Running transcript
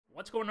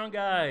What's going on,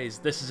 guys?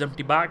 This is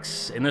Empty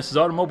Box, and this is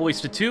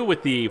Automobilista 2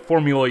 with the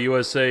Formula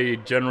USA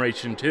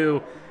Generation 2,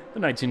 the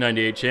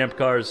 1998 Champ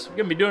cars. We're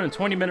going to be doing a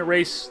 20-minute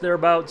race,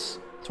 thereabouts,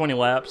 20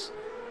 laps,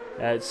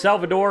 at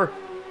Salvador.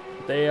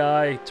 The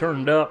AI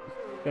turned up.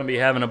 Going to be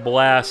having a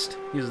blast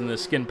using the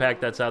skin pack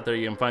that's out there.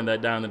 You can find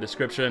that down in the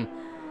description.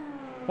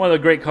 One of the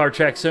great car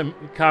track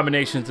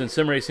combinations in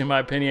sim racing, in my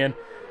opinion.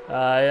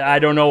 I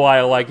don't know why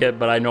I like it,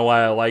 but I know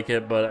why I like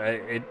it, but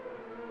it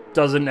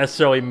doesn't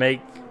necessarily make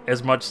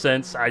as much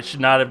sense. I should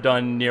not have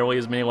done nearly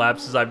as many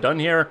laps as I've done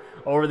here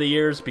over the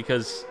years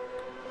because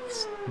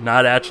it's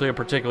not actually a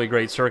particularly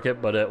great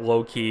circuit, but it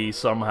low-key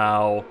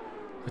somehow,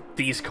 with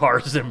these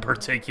cars in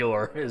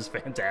particular, is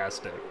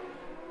fantastic.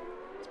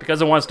 It's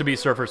because it wants to be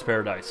Surfer's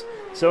Paradise.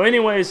 So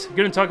anyways,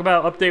 going to talk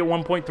about update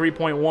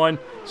 1.3.1.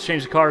 Let's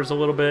change the cars a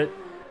little bit,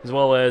 as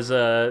well as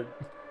the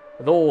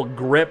whole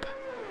grip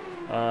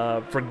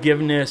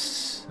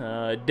forgiveness,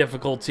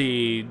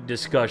 difficulty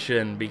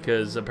discussion,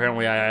 because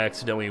apparently I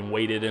accidentally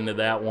waded into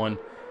that one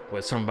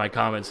with some of my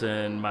comments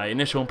in my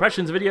initial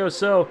impressions video.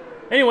 So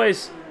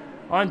anyways,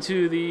 on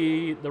to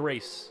the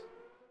race.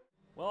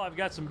 Well, I've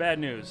got some bad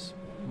news.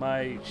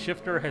 My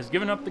shifter has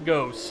given up the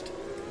ghost.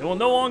 It will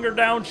no longer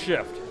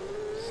downshift.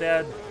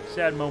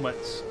 Sad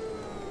moments.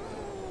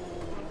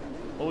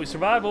 Will we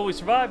survive? Will we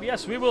survive?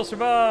 Yes, we will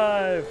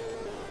survive.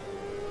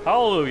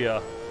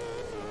 Hallelujah.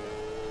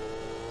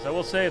 So I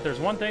will say, if there's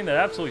one thing that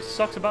absolutely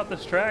sucks about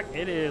this track,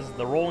 it is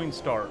the rolling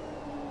start.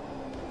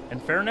 In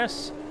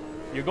fairness,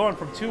 you're going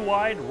from too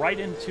wide right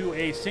into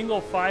a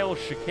single file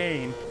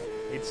chicane.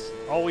 It's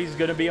always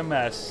going to be a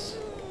mess.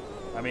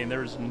 I mean,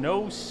 there's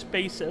no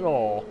space at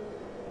all.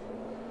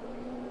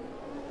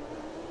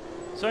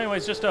 So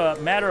anyways, just a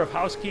matter of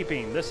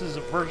housekeeping. This is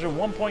version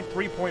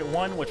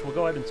 1.3.1, which we'll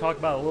go ahead and talk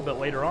about a little bit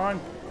later on.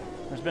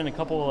 There's been a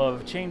couple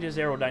of changes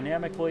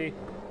aerodynamically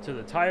to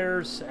the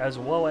tires, as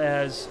well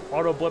as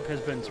auto blip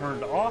has been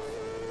turned off,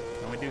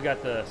 and we do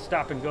got the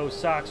stop and go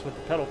socks with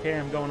the pedal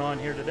cam going on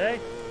here today.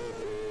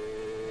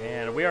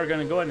 And we are going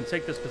to go ahead and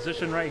take this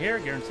position right here,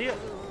 guarantee it.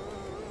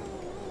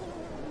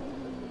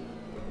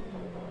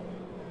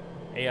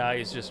 AI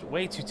is just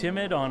way too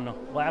timid on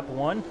lap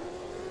 1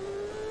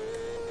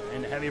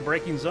 in heavy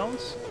braking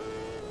zones.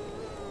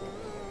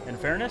 In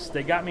fairness,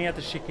 they got me at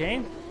the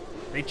chicane.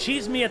 They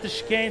cheesed me at the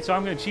chicane, so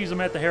I'm going to cheese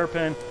them at the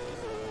hairpin.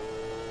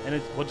 And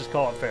we'll just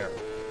call it fair.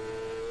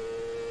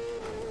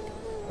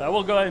 But I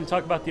will go ahead and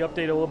talk about the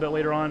update a little bit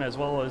later on, as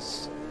well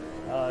as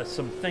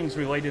some things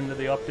relating to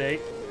the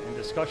update and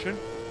discussion.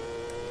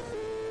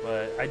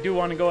 But I do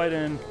want to go ahead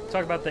and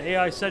talk about the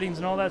AI settings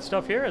and all that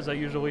stuff here, as I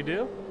usually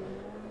do.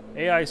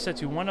 AI is set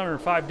to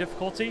 105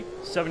 difficulty,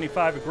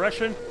 75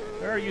 aggression.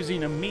 They're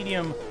using a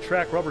medium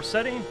track rubber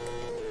setting.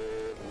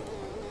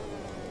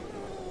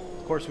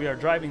 Of course, we are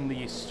driving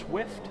the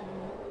Swift.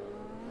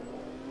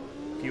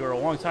 If you are a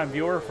long-time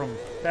viewer from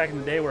back in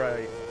the day where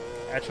I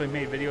actually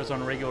made videos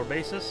on a regular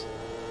basis,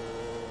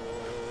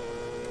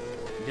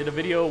 did a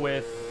video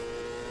with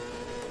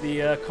the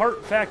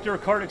Kart Factor,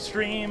 Kart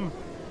Extreme.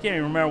 Can't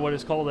even remember what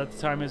it's called at the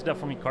time. It's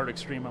definitely Kart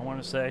Extreme, I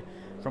want to say,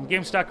 from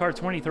GameStop Car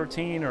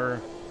 2013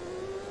 or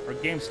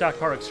GameStop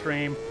Car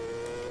Extreme,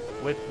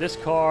 with this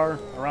car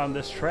around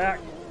this track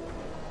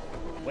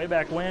way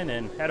back when,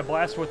 and had a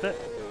blast with it.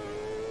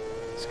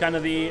 It's kind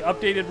of the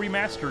updated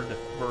remastered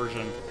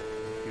version,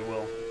 if you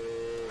will.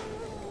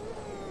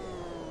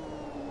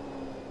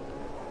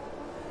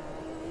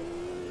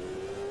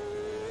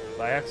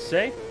 I have to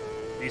say,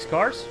 these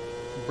cars,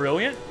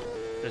 brilliant.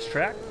 This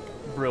track,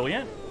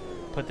 brilliant.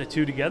 Put the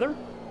two together,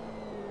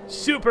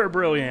 super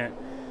brilliant.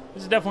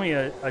 This is definitely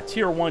a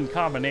tier 1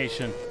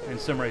 combination in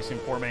sim racing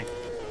for me,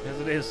 because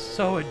it is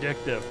so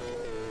addictive.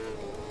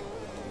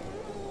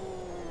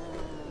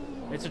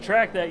 It's a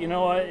track that, you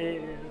know,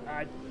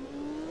 I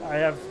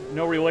have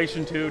no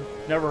relation to,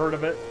 never heard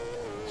of it.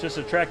 It's just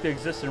a track that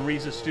exists in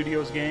Riza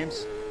Studios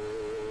games.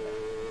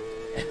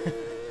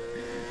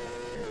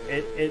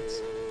 It's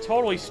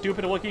totally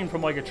stupid looking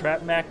from like a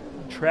track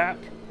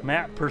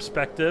map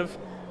perspective.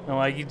 And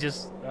like, you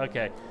just,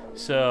 okay.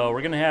 So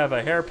we're gonna have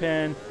a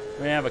hairpin, we're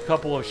gonna have a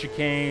couple of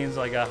chicanes,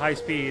 like a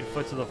high-speed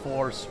foot to the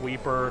floor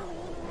sweeper,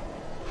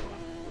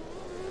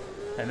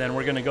 and then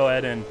we're gonna go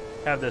ahead and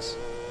have this,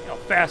 you know,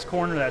 fast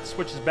corner that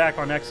switches back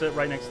on exit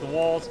right next to the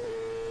walls.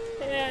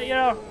 Yeah, you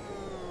know,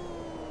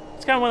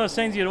 it's kind of one of those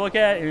things you look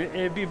at,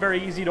 it'd be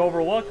very easy to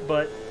overlook,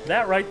 but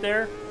that right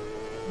there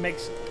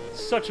makes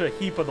such a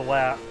heap of the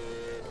lap.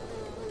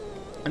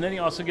 And then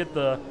you also get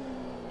the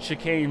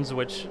chicanes,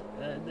 which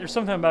there's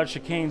something about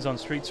chicanes on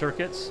street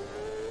circuits.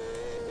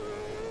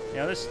 You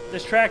know,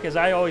 this track, as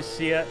I always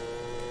see it,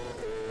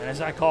 and as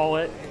I call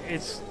it,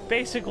 it's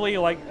basically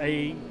like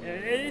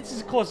it's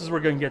as close as we're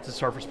going to get to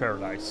Surfer's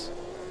Paradise.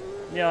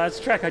 You know, that's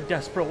a track I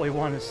desperately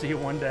want to see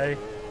one day,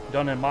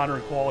 done in modern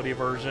quality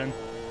version.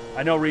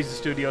 I know Riza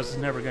Studios is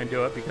never going to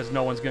do it, because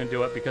no one's going to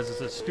do it, because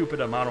it's a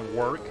stupid amount of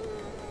work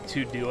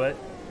to do it.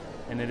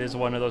 And it is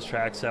one of those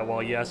tracks that,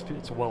 while yes,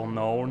 it's well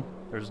known,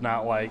 there's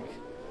not like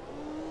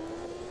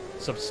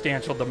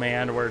substantial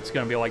demand where it's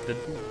going to be like the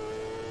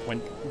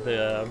when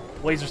the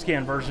laser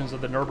scan versions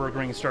of the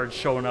Nürburgring started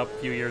showing up a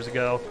few years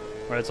ago,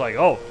 where it's like,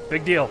 oh,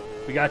 big deal,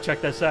 we gotta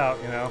check this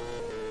out, you know.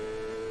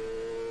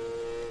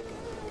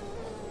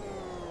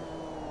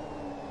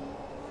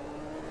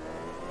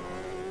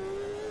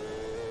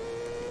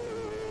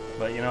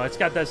 But, you know, it's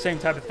got that same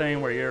type of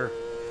thing where you're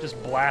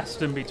just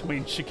blasting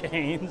between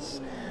chicanes,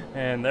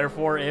 and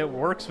therefore it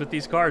works with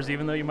these cars,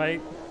 even though you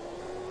might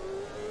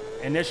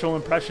initial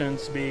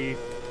impressions be,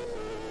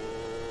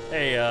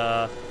 hey,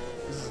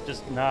 this is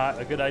just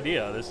not a good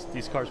idea.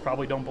 These cars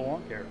probably don't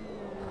belong here.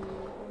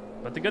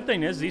 But the good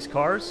thing is these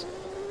cars,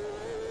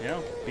 you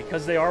know,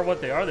 because they are what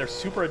they are, they're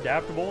super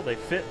adaptable. They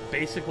fit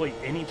basically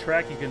any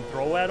track you can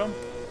throw at them.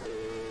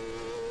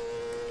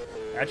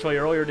 Actually,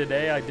 earlier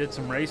today, I did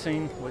some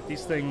racing with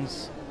these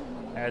things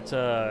at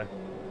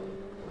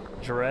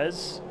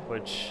Jerez,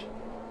 which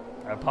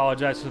I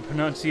apologize for the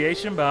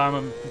pronunciation, but I'm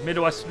a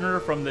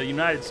Midwesterner from the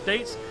United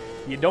States.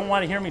 You don't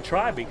want to hear me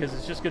try because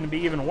it's just going to be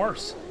even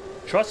worse.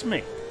 Trust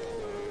me.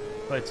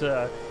 But, you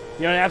know,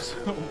 an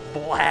absolute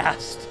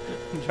blast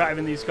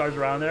driving these cars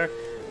around there.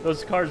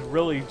 Those cars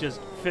really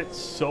just fit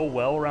so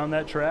well around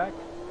that track.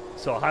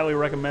 So I highly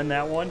recommend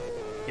that one.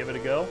 Give it a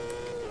go.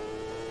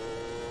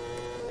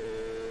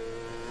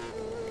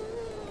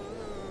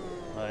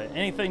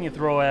 Anything you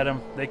throw at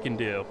them, they can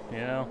do, you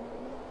know.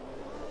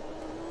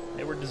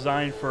 They were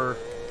designed for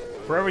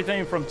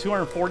everything from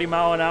 240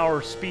 mile an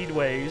hour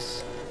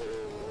speedways,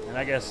 and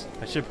I guess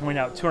I should point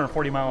out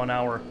 240 mile an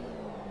hour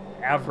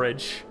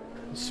average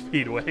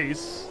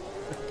speedways.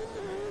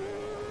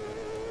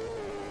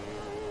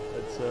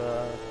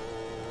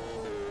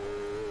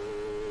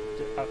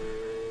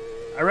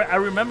 I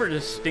remember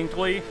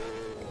distinctly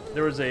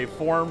there was a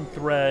forum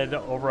thread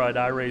over at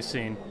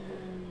iRacing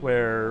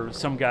where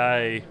some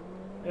guy,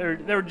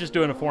 they were just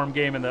doing a forum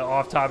game in the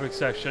off-topic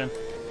section,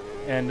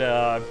 and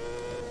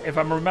if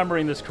I'm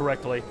remembering this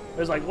correctly, it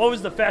was like, what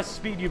was the fastest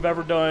speed you've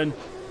ever done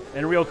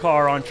in a real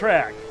car on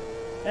track?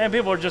 And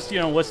people are just, you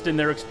know, listing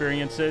their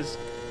experiences.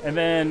 And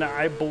then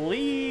I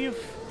believe,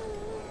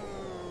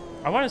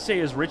 I want to say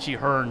it was Richie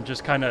Hearn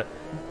just kind of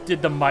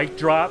did the mic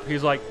drop.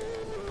 He's like,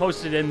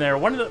 posted in there,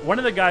 one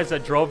of the guys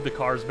that drove the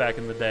cars back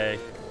in the day,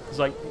 he's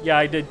like, yeah,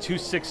 I did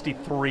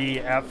 263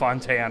 at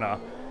Fontana.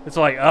 It's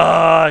like,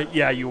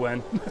 yeah, you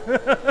win.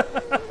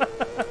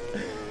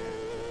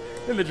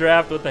 In the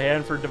draft with the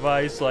Hanford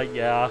device, like,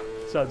 yeah,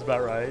 sounds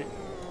about right.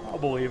 I'll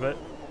believe it.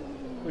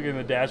 Looking at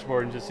the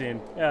dashboard and just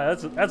seeing, yeah,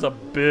 that's a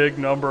big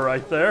number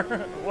right there.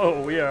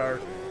 Whoa, we're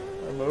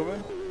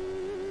moving.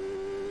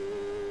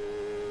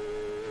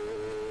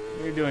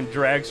 You're doing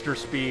dragster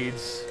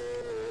speeds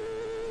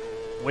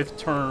with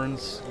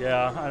turns.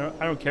 Yeah,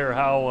 I don't care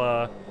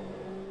how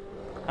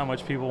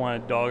much people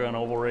want to dog on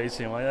oval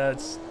racing. Like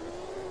that's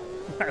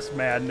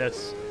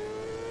madness.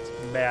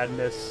 It's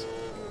madness.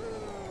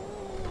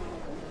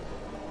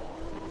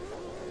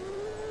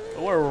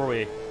 Where were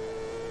we?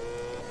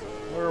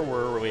 Where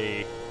were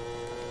we?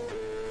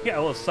 Yeah, a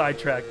little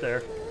sidetrack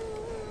there.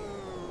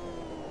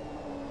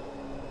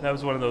 That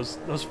was one of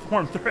those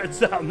forum threads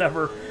that I'll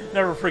never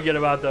forget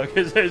about though,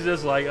 because it's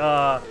just like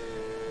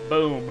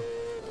boom.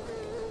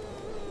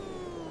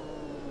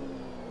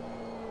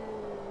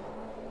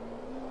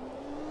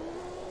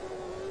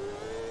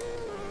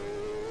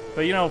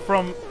 But you know,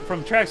 from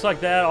tracks like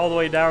that all the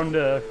way down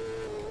to,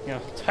 you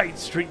know, tight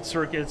street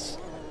circuits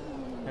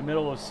in the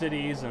middle of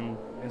cities and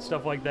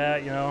stuff like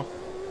that, you know,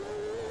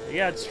 you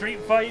got street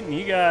fighting,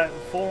 you got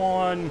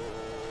full-on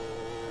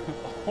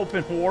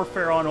open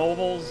warfare on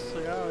ovals.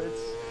 You know,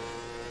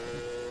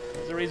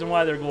 it's the reason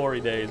why they're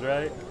glory days,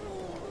 right?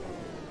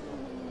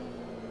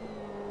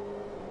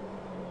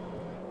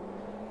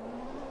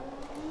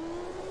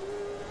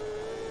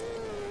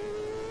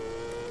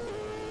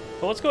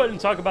 But let's go ahead and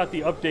talk about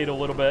the update a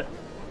little bit.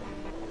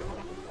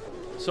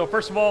 So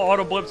first of all,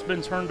 auto blip's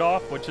been turned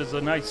off, which is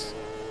a nice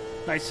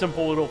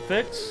simple little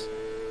fix.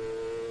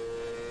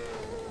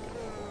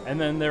 And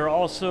then there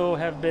also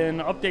have been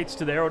updates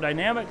to the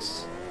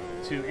aerodynamics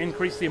to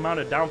increase the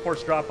amount of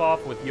downforce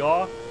drop-off with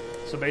yaw.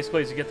 So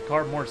basically, as you get the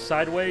car more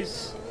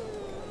sideways,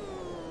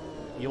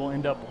 you'll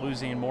end up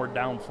losing more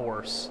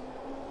downforce,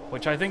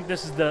 which I think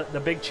this is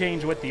the big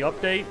change with the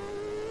update.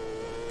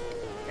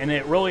 And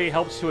it really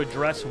helps to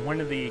address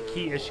one of the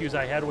key issues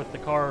I had with the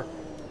car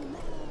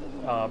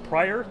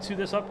prior to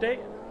this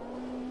update,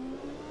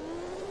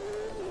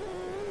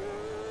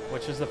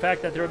 which is the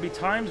fact that there would be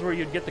times where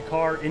you'd get the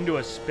car into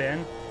a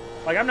spin.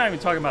 Like, I'm not even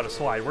talking about a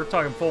slide. We're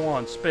talking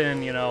full-on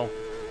spin, you know.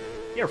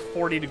 You're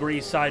 40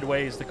 degrees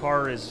sideways. The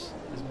car is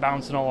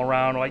bouncing all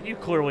around. Like, you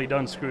clearly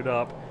done screwed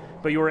up.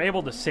 But you were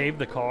able to save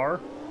the car,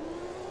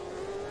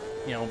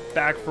 you know,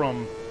 back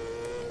from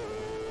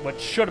what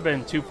should have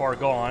been too far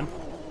gone.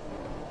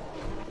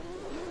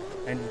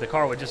 And the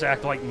car would just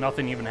act like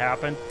nothing even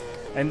happened.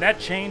 And that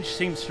change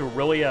seems to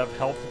really have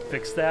helped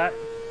fix that,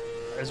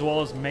 as well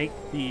as make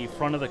the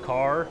front of the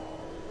car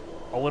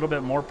a little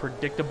bit more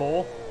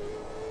predictable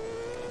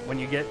when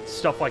you get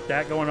stuff like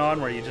that going on,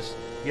 where you just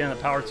get in the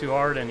power too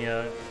hard and you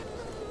know,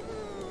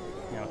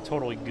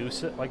 totally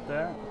goose it like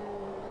that.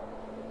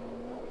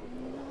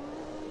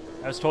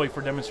 That was totally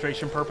for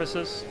demonstration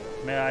purposes,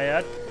 may I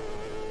add.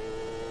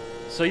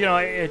 So, you know,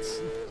 it's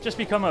just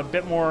become a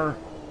bit more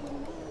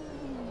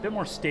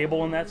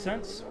stable in that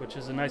sense, which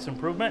is a nice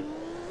improvement.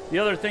 The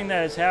other thing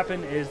that has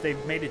happened is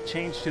they've made a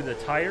change to the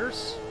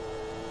tires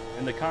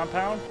in the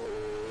compound.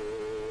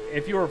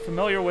 If you were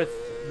familiar with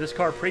this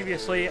car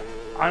previously,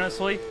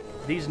 honestly,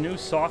 these new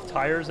soft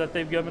tires that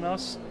they've given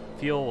us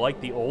feel like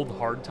the old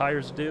hard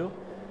tires do.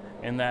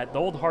 And that the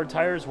old hard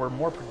tires were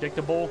more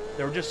predictable.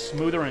 They were just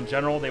smoother in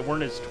general. They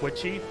weren't as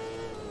twitchy.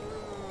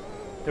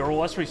 They were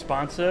less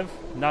responsive.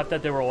 Not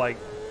that they were like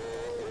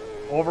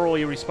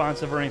overly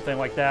responsive or anything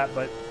like that,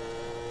 but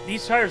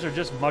these tires are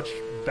just much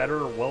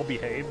better,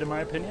 well-behaved in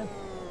my opinion.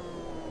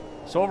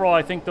 So overall,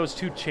 I think those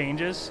two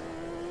changes,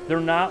 they're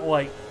not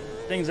like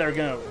things that are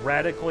going to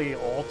radically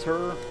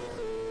alter,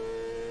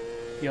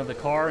 you know, the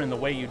car and the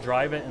way you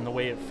drive it and the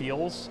way it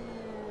feels.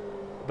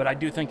 But I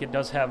do think it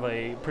does have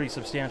a pretty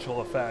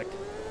substantial effect.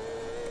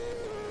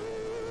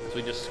 So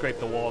we just scraped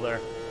the wall there.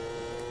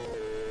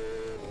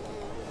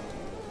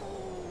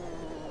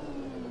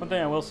 One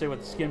thing I will say with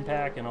the skin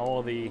pack and all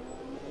of the,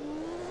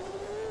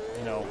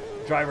 you know,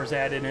 drivers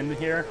added in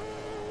here,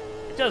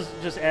 it does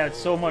just add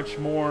so much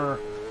more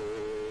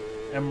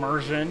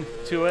immersion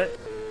to it.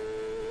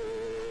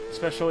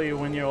 Especially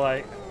when you're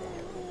like,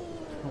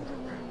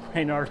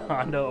 Reynard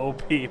Honda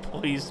OP,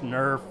 please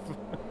nerf.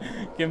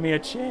 Give me a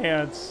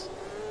chance.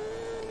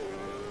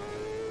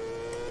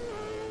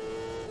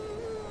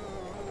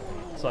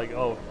 It's like,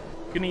 oh,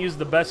 gonna use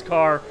the best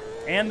car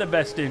and the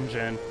best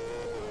engine.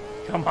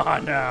 Come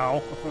on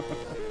now.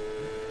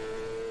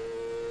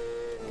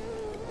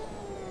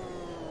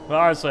 But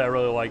honestly, I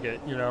really like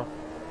it, you know.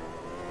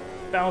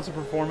 Balance of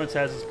performance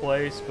has its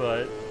place,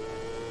 but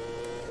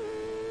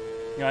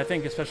you know, I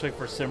think especially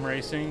for sim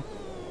racing,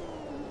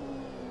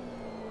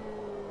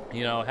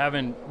 you know,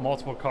 having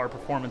multiple car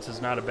performance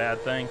is not a bad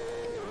thing.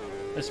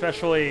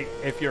 Especially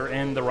if you're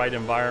in the right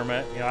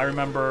environment. You know, I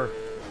remember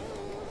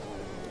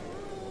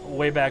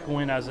way back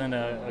when I was in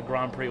a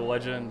Grand Prix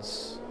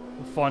Legends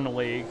fun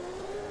league,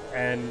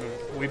 and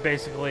we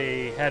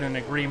basically had an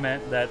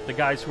agreement that the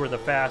guys who were the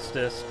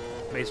fastest,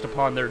 based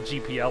upon their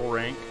GPL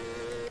rank,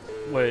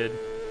 would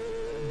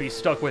be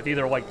stuck with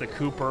either like the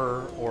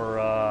Cooper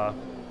or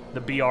the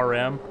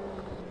BRM,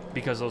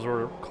 because those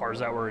were cars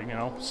that were, you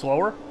know,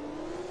 slower.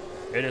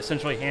 It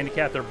essentially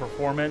handicapped their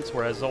performance,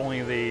 whereas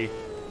only the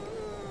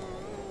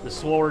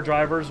slower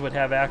drivers would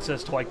have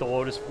access to like the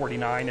Lotus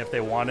 49 if they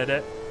wanted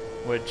it,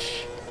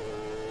 which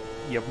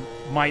you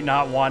might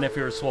not want if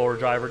you're a slower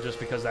driver, just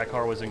because that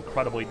car was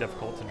incredibly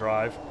difficult to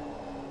drive.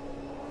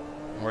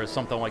 Whereas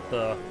something like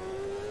the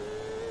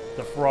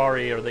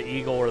Ferrari or the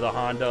Eagle or the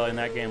Honda in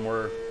that game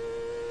were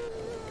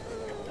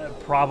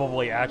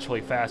probably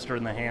actually faster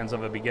in the hands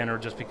of a beginner,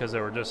 just because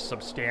they were just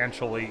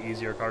substantially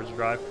easier cars to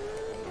drive.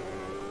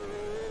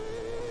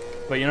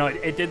 But you know,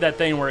 it did that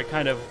thing where it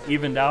kind of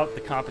evened out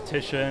the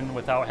competition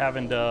without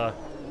having to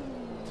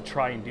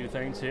try and do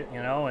things, you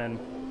know, and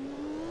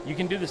you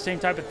can do the same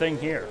type of thing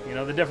here. You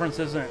know, the difference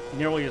isn't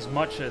nearly as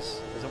much as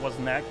it was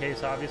in that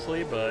case,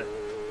 obviously, but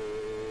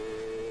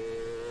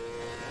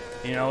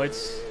you know,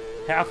 it's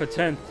half a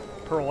tenth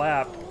per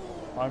lap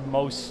on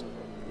most,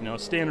 you know,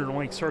 standard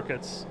length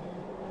circuits.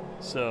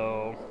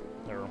 So,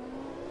 or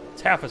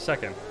it's half a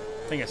second.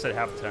 I think I said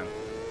half a tenth.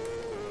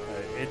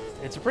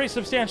 It's a pretty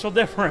substantial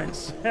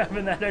difference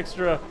having that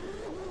extra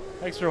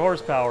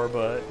horsepower,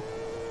 but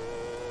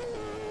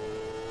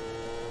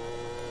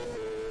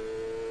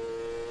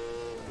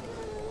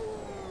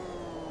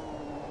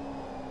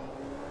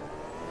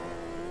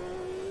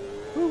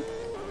whew.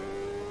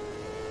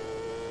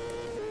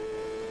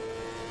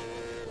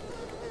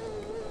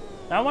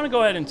 Now I want to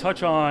go ahead and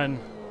touch on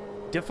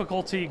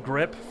difficulty,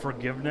 grip,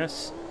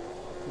 forgiveness.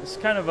 This is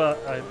kind of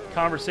a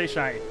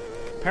conversation I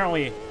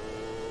apparently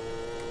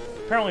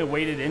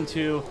waded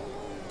into,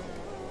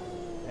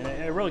 and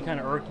it really kind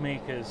of irked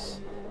me, because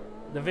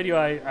the video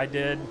I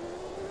did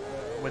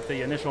with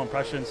the initial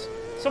impressions,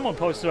 someone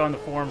posted on the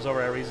forums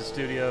over at Riza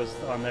Studios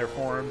on their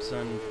forums,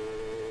 and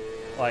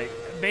like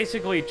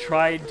basically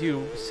tried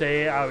to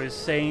say I was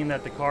saying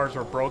that the cars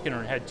were broken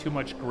or had too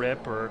much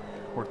grip or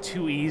were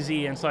too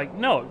easy, and it's like,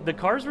 no, the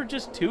cars were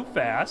just too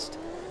fast,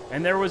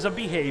 and there was a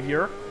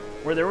behavior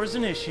where there was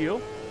an issue,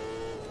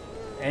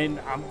 and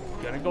I'm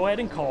gonna go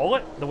ahead and call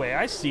it the way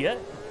I see it.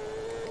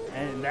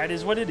 And that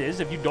is what it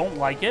is. If you don't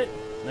like it,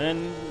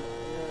 then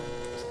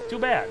it's too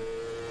bad.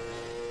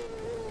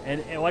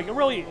 And like, it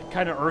really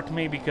kind of irked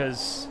me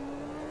because,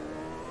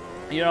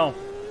 you know,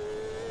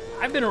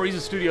 I've been a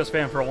Riza Studios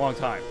fan for a long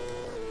time.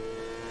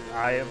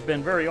 I have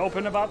been very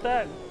open about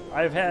that.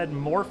 I've had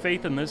more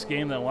faith in this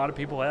game than a lot of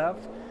people have,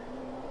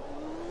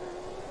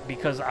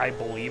 because I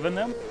believe in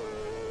them,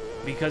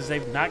 because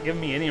they've not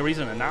given me any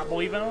reason to not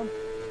believe in them.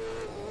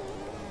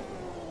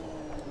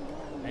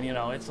 And, you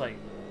know, it's like,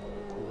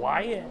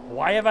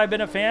 why have I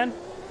been a fan?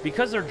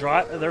 Because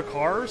their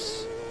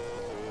cars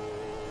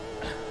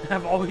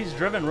have always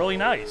driven really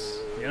nice,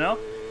 you know?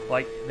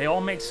 Like, they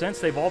all make sense.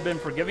 They've all been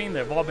forgiving.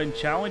 They've all been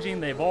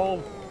challenging. They've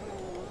all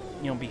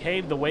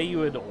behave the way you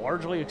would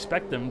largely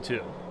expect them to.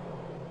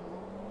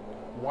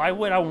 Why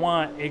would I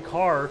want a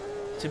car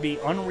to be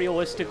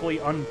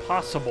unrealistically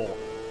impossible?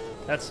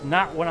 That's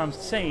not what I'm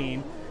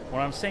saying.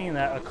 When I'm saying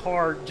that a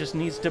car just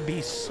needs to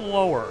be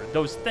slower.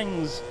 Those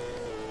things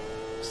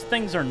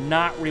are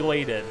not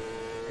related.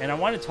 And I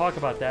want to talk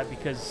about that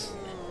because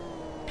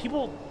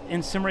people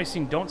in sim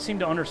racing don't seem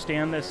to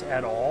understand this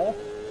at all.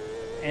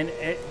 And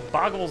it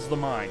boggles the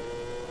mind.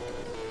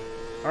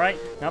 Alright,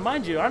 now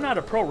mind you, I'm not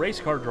a pro race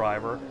car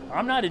driver.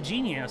 I'm not a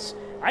genius.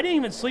 I didn't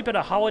even sleep at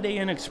a Holiday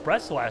Inn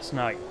Express last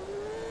night.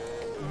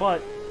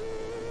 But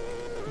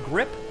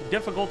grip,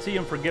 difficulty,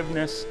 and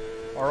forgiveness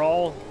are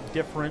all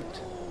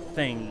different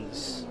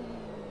things.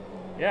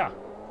 Yeah.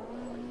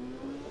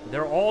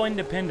 They're all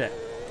independent.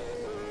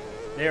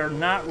 They are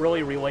not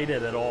really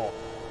related at all.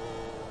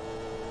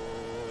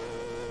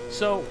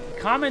 So,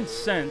 common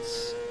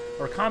sense,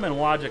 or common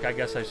logic, I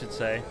guess I should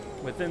say,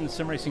 within the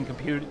sim racing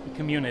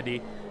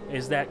community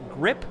is that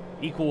grip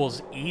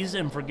equals ease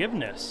and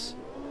forgiveness.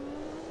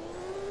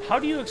 How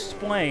do you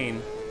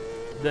explain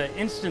the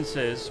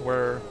instances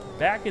where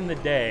back in the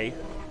day,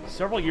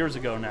 several years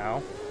ago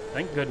now,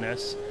 thank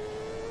goodness,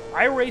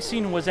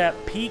 iRacing was at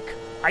peak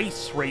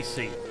ice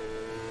racing,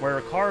 where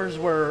cars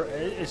were,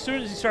 as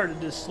soon as you started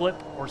to slip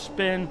or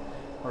spin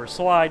or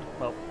slide,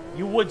 well,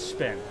 you would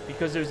spin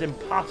because it was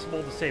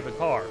impossible to save a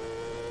car.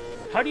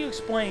 How do you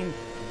explain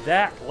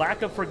that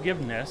lack of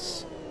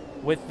forgiveness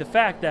with the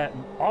fact that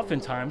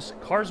oftentimes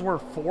cars were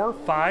 4,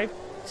 5,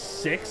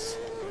 6,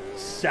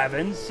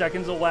 7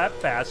 seconds a lap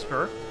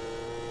faster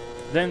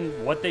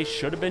than what they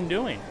should have been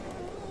doing?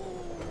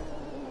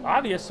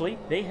 Obviously,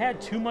 they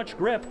had too much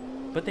grip,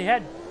 but they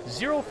had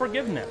zero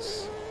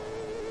forgiveness.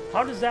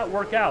 How does that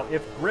work out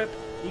if grip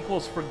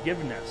equals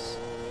forgiveness?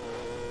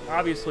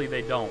 Obviously,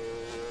 they don't.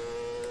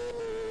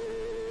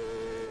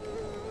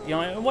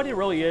 And what it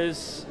really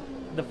is,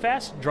 the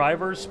fast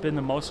drivers spend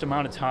the most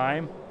amount of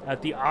time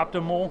at the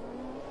optimal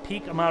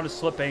peak amount of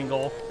slip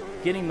angle,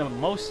 getting the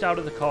most out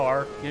of the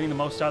car, getting the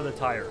most out of the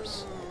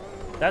tires.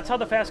 That's how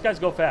the fast guys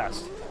go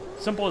fast.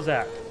 Simple as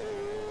that.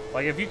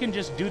 Like, if you can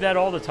just do that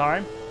all the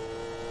time,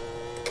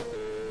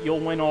 you'll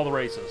win all the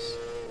races.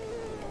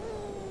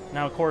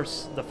 Now, of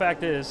course, the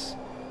fact is,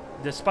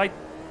 despite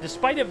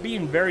it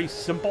being very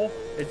simple,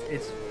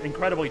 it's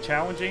incredibly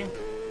challenging.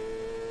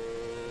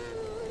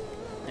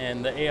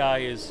 And the AI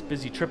is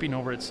busy tripping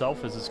over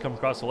itself as it's come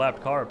across a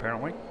lapped car,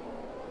 apparently.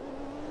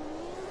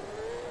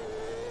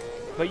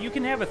 But you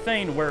can have a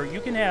thing where you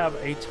can have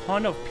a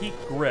ton of peak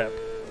grip,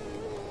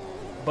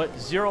 but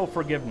zero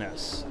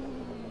forgiveness.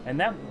 And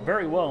that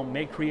very well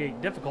may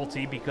create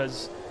difficulty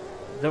because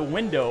the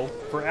window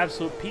for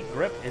absolute peak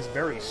grip is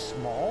very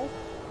small,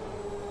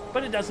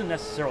 but it doesn't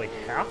necessarily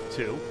have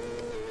to.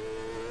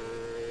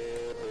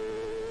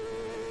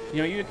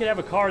 You could have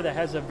a car that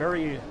has a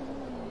very,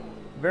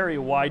 very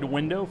wide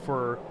window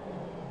for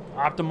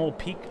optimal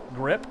peak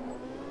grip,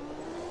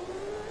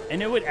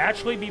 and it would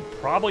actually be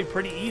probably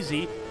pretty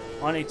easy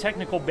on a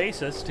technical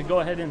basis to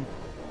go ahead and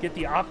get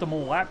the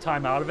optimal lap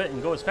time out of it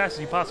and go as fast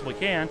as you possibly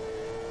can,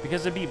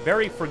 because it'd be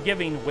very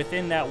forgiving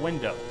within that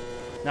window.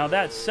 Now,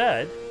 that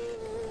said,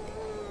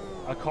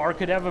 a car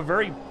could have a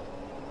very,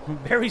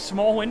 very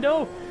small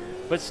window,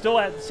 but still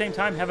at the same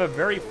time have a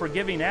very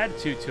forgiving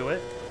attitude to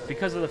it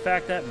because of the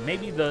fact that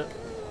maybe the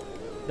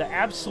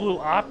absolute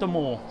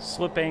optimal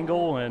slip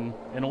angle and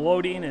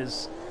loading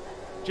is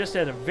just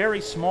at a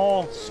very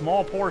small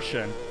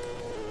portion.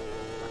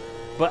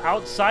 But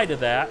outside of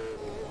that,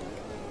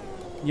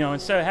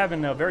 instead of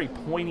having a very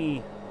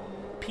pointy,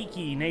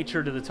 peaky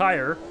nature to the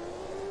tire,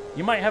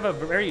 you might have a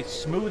very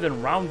smooth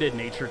and rounded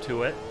nature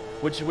to it,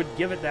 which would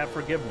give it that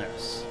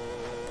forgiveness.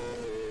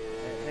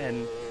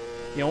 And,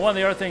 one of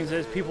the other things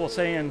is people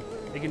saying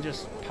they can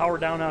just power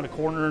down out of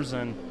corners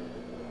and,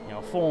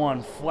 full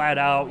on flat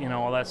out,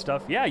 all that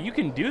stuff. Yeah, you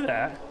can do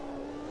that.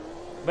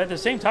 But at the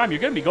same time, you're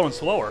going to be going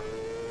slower.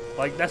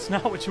 Like, that's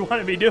not what you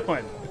want to be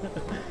doing.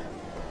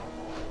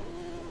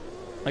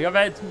 Like, I've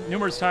had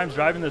numerous times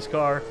driving this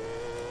car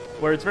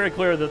where it's very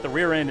clear that the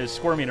rear end is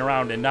squirming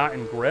around and not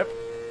in grip.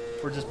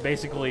 We're just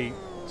basically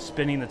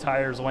spinning the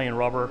tires, laying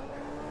rubber,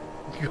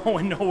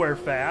 going nowhere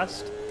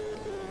fast.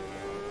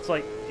 It's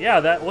like, yeah,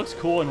 that looks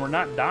cool and we're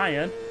not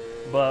dying,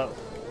 but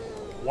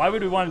why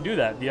would we want to do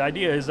that? The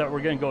idea is that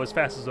we're going to go as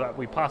fast as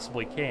we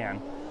possibly can.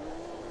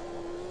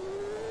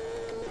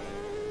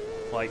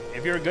 Like,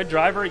 if you're a good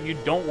driver, you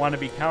don't want to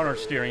be counter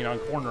steering on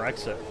corner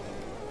exit.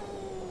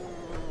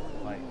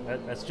 Like,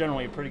 that's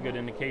generally a pretty good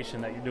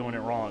indication that you're doing it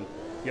wrong.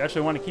 You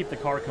actually want to keep the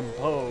car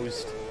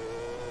composed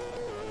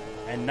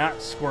and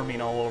not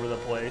squirming all over the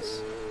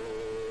place.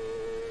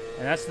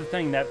 And that's the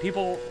thing that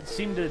people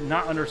seem to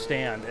not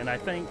understand. And I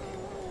think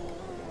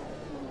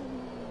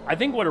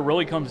what it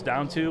really comes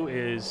down to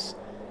is,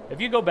 if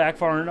you go back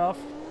far enough,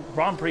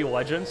 Grand Prix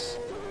legends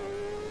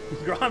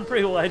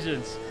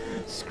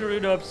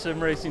screwed up sim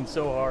racing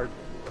so hard.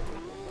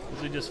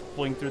 As we just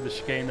fling through the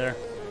chicane there.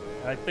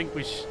 I think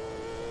do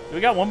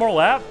we got one more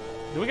lap?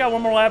 Do we got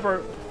one more lap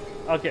or?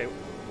 Okay,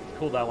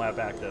 cool down lap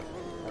active.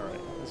 All right,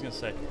 I was gonna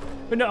say.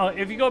 But no,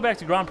 if you go back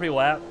to Grand Prix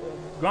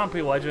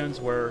Legends,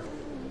 where,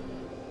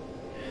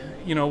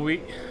 you know,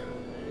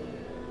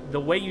 the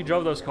way you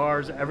drove those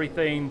cars,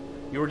 everything,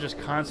 you were just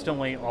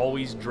constantly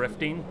always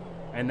drifting,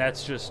 and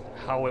that's just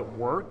how it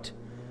worked,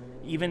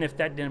 even if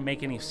that didn't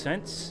make any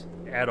sense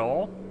at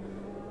all.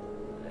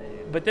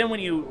 But then when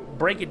you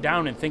break it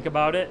down and think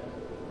about it,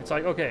 it's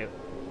like, okay,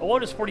 a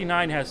Lotus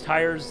 49 has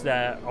tires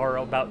that are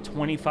about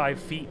 25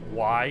 feet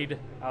wide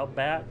out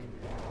back.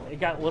 It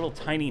got little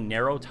tiny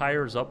narrow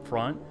tires up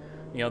front,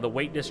 you know, the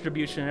weight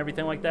distribution and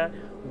everything like that.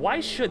 Why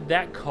should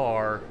that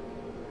car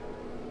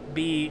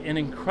be an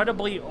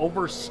incredibly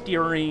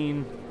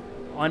oversteering,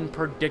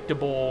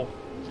 unpredictable,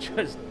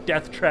 just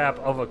death trap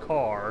of a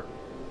car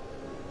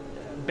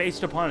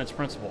based upon its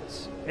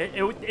principles?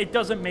 It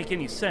doesn't make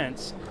any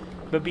sense,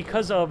 but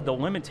because of the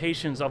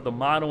limitations of the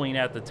modeling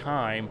at the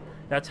time,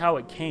 that's how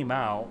it came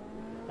out.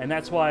 And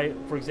that's why,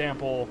 for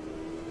example,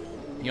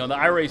 you know, the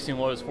iRacing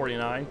Lotus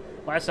 49,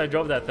 last I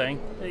drove that thing,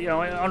 you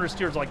know, it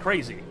understeers like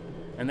crazy.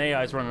 And the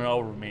AI's running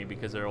over me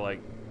because they're like,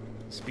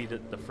 speed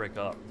it the frick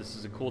up. This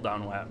is a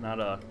cooldown lap, not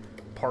a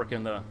park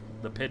in the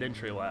pit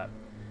entry lap.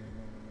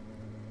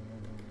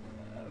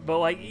 But,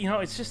 like, you know,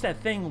 it's just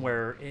that thing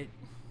where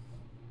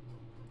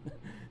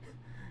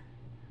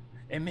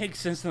it makes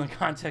sense in the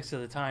context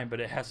of the time, but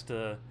it has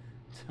to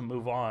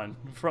move on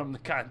from the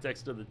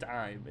context of the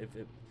time,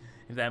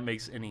 if that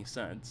makes any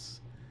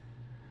sense.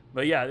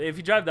 But yeah, if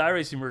you drive the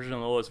iRacing version of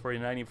the Lotus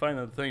 49, you find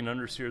that the thing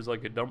understeers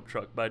like a dump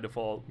truck by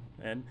default.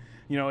 And,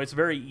 you know, it's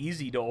very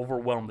easy to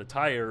overwhelm the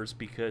tires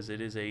because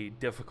it is a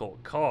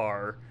difficult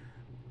car,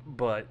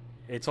 but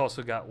it's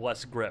also got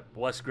less grip.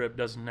 Less grip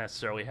doesn't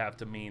necessarily have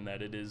to mean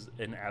that it is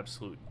an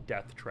absolute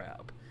death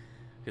trap.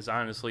 Because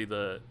honestly,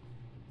 the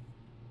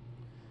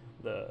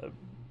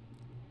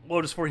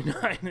Lotus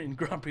 49 in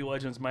Grand Prix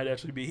Legends might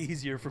actually be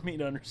easier for me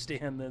to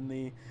understand than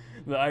the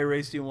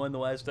iRacing one the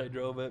last I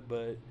drove it,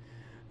 but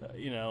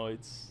you know,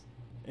 it's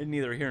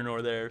neither here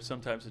nor there.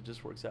 Sometimes it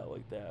just works out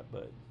like that,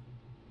 but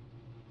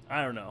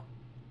I don't know.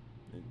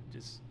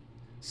 Just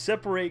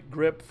separate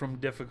grip from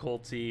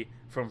difficulty,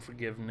 from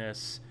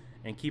forgiveness,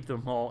 and keep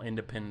them all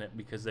independent,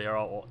 because they are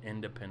all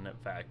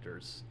independent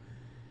factors.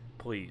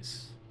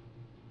 Please.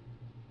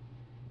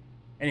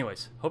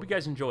 Anyways, hope you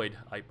guys enjoyed.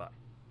 Bye.